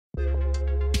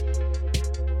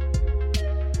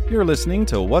You're listening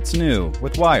to What's New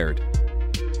with Wired.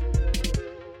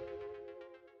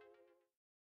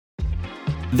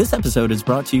 This episode is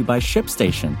brought to you by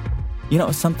ShipStation. You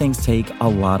know, some things take a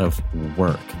lot of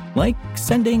work, like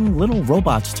sending little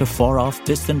robots to far-off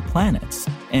distant planets.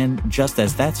 And just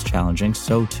as that's challenging,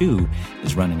 so too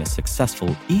is running a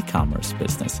successful e-commerce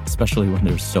business, especially when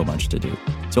there's so much to do.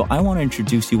 So I want to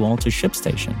introduce you all to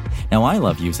ShipStation. Now, I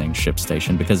love using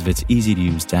ShipStation because of its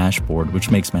easy-to-use dashboard,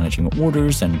 which makes managing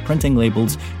orders and printing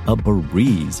labels a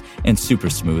breeze and super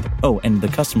smooth. Oh, and the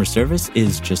customer service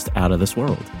is just out of this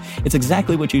world. It's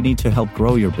exactly what you need to help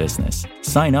grow your business.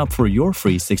 Sign up for your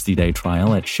free 60-day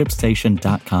trial at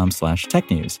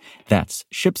shipstation.com/technews. That's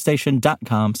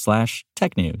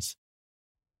shipstation.com/technews.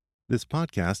 This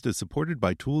podcast is supported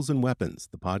by Tools and Weapons,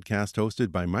 the podcast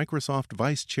hosted by Microsoft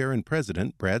Vice Chair and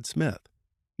President Brad Smith.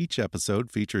 Each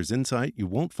episode features insight you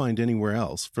won't find anywhere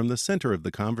else from the center of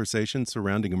the conversation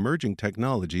surrounding emerging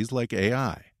technologies like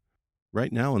AI.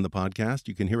 Right now in the podcast,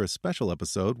 you can hear a special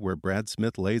episode where Brad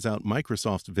Smith lays out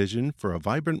Microsoft's vision for a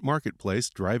vibrant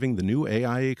marketplace driving the new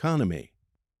AI economy.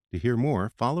 To hear more,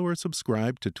 follow or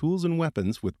subscribe to Tools and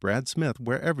Weapons with Brad Smith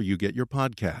wherever you get your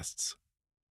podcasts.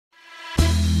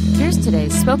 Here's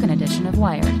today's spoken edition of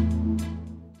Wired.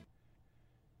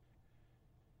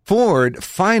 Ford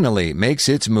finally makes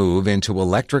its move into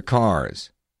electric cars.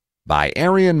 By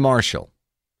Arian Marshall.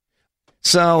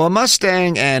 So a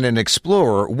Mustang and an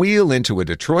Explorer wheel into a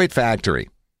Detroit factory.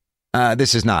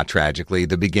 This is not tragically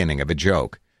the beginning of a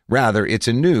joke. Rather, it's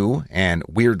a new and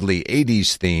weirdly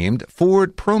 80s-themed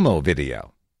Ford promo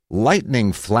video.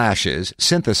 Lightning flashes,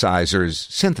 synthesizers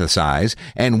synthesize,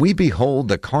 and we behold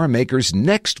the carmaker's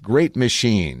next great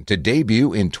machine to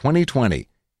debut in 2020,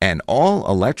 an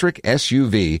all-electric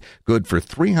SUV good for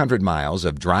 300 miles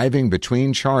of driving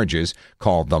between charges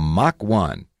called the Mach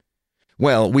 1.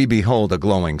 Well, we behold a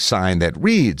glowing sign that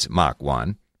reads Mach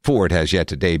 1. Ford has yet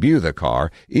to debut the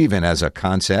car, even as a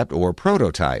concept or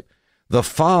prototype. The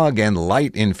fog and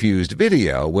light-infused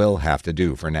video will have to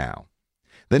do for now.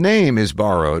 The name is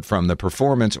borrowed from the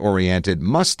performance-oriented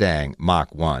Mustang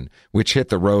Mach 1, which hit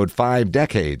the road 5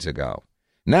 decades ago.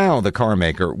 Now the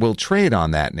carmaker will trade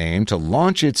on that name to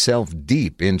launch itself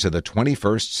deep into the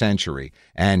 21st century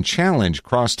and challenge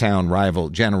crosstown rival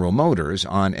General Motors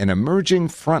on an emerging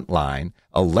frontline,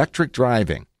 electric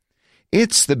driving.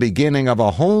 It's the beginning of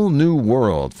a whole new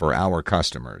world for our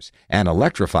customers and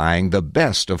electrifying the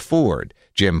best of Ford,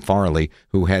 Jim Farley,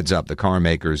 who heads up the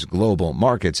carmaker's global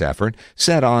markets effort,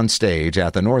 said on stage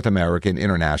at the North American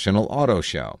International Auto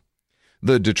Show.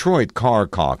 The Detroit Car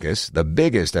Caucus, the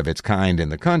biggest of its kind in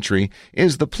the country,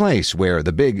 is the place where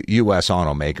the big U.S.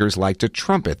 automakers like to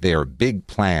trumpet their big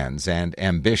plans and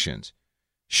ambitions.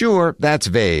 Sure, that's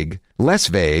vague. Less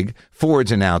vague,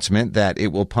 Ford's announcement that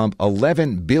it will pump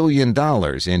 $11 billion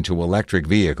into electric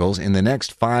vehicles in the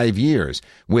next 5 years,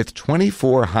 with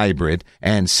 24 hybrid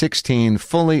and 16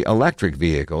 fully electric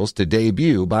vehicles to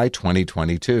debut by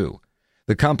 2022.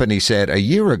 The company said a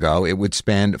year ago it would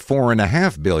spend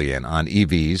 $4.5 billion on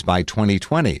EVs by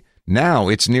 2020. Now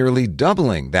it's nearly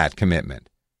doubling that commitment.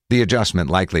 The adjustment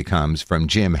likely comes from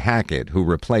Jim Hackett, who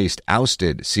replaced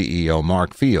ousted CEO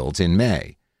Mark Fields in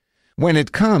May. When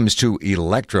it comes to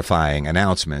electrifying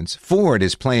announcements, Ford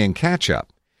is playing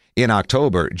catch-up. In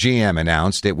October, GM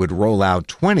announced it would roll out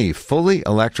 20 fully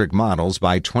electric models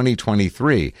by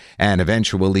 2023 and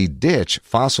eventually ditch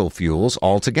fossil fuels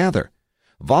altogether.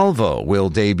 Volvo will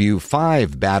debut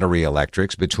 5 battery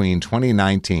electrics between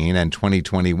 2019 and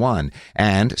 2021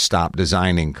 and stop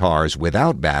designing cars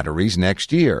without batteries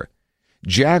next year.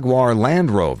 Jaguar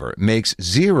Land Rover makes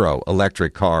 0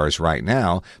 electric cars right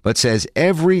now, but says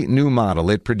every new model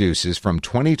it produces from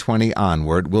 2020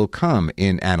 onward will come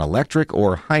in an electric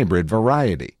or hybrid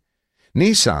variety.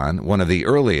 Nissan, one of the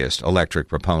earliest electric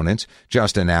proponents,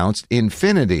 just announced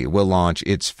Infiniti will launch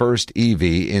its first EV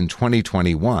in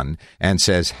 2021 and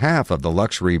says half of the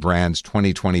luxury brand's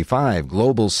 2025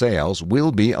 global sales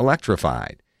will be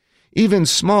electrified. Even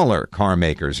smaller car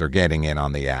makers are getting in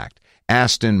on the act.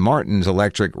 Aston Martin's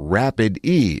electric Rapid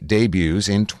E debuts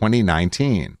in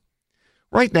 2019.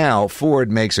 Right now, Ford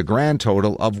makes a grand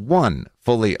total of 1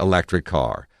 fully electric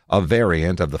car, a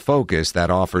variant of the Focus that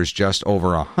offers just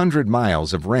over 100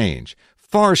 miles of range,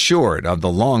 far short of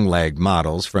the long-legged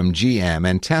models from GM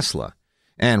and Tesla.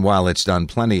 And while it's done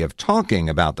plenty of talking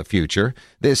about the future,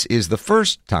 this is the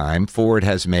first time Ford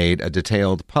has made a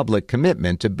detailed public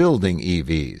commitment to building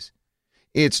EVs.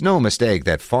 It's no mistake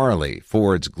that Farley,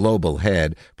 Ford's global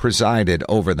head, presided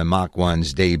over the Mach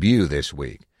 1's debut this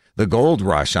week. The gold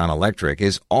rush on electric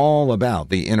is all about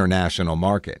the international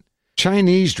market.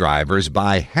 Chinese drivers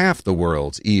buy half the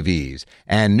world's EVs,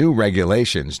 and new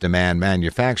regulations demand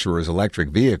manufacturers' electric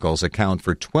vehicles account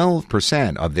for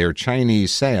 12% of their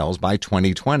Chinese sales by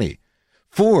 2020.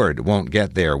 Ford won't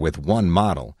get there with one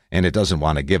model, and it doesn't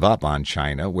want to give up on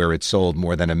China, where it sold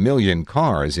more than 1 million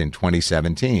cars in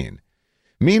 2017.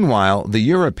 Meanwhile, the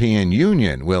European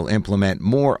Union will implement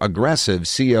more aggressive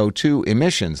CO2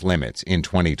 emissions limits in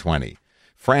 2020.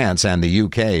 France and the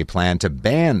UK plan to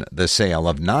ban the sale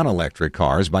of non-electric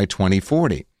cars by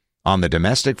 2040. On the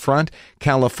domestic front,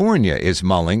 California is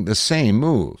mulling the same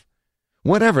move.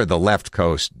 Whatever the left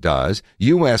coast does,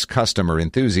 U.S. customer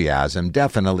enthusiasm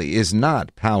definitely is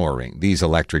not powering these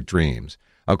electric dreams.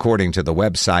 According to the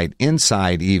website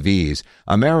Inside EVs,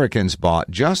 Americans bought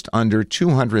just under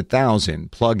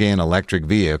 200,000 plug-in electric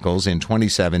vehicles in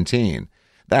 2017.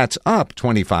 That's up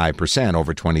 25%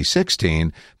 over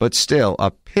 2016, but still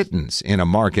a pittance in a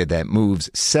market that moves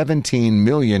 17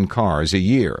 million cars a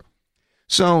year.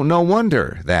 So no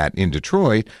wonder that in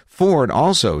Detroit, Ford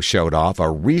also showed off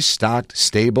a restocked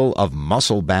stable of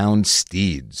muscle-bound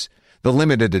steeds. The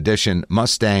limited edition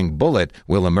Mustang Bullitt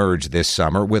will emerge this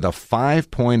summer with a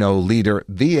 5.0-liter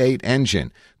V8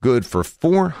 engine, good for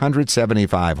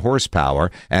 475 horsepower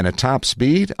and a top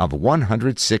speed of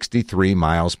 163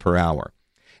 miles per hour.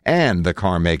 And the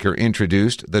carmaker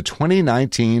introduced the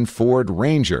 2019 Ford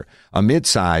Ranger, a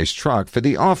mid-size truck for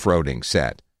the off-roading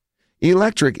set.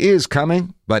 Electric is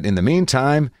coming, but in the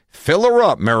meantime, fill her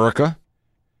up, America.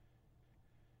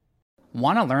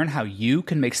 Want to learn how you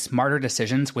can make smarter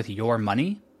decisions with your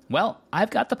money? Well, I've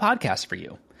got the podcast for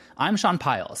you. I'm Sean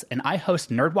Piles, and I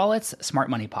host NerdWallet's Smart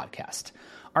Money Podcast.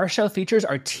 Our show features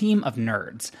our team of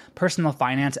nerds, personal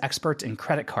finance experts in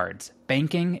credit cards,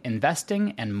 banking,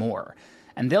 investing, and more.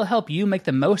 And they'll help you make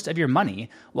the most of your money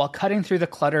while cutting through the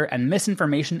clutter and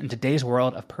misinformation in today's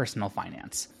world of personal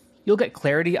finance. You'll get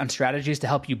clarity on strategies to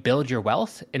help you build your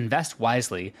wealth, invest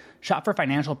wisely, shop for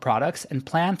financial products, and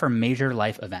plan for major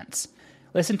life events.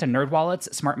 Listen to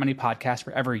NerdWallet's Smart Money Podcast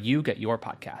wherever you get your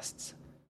podcasts.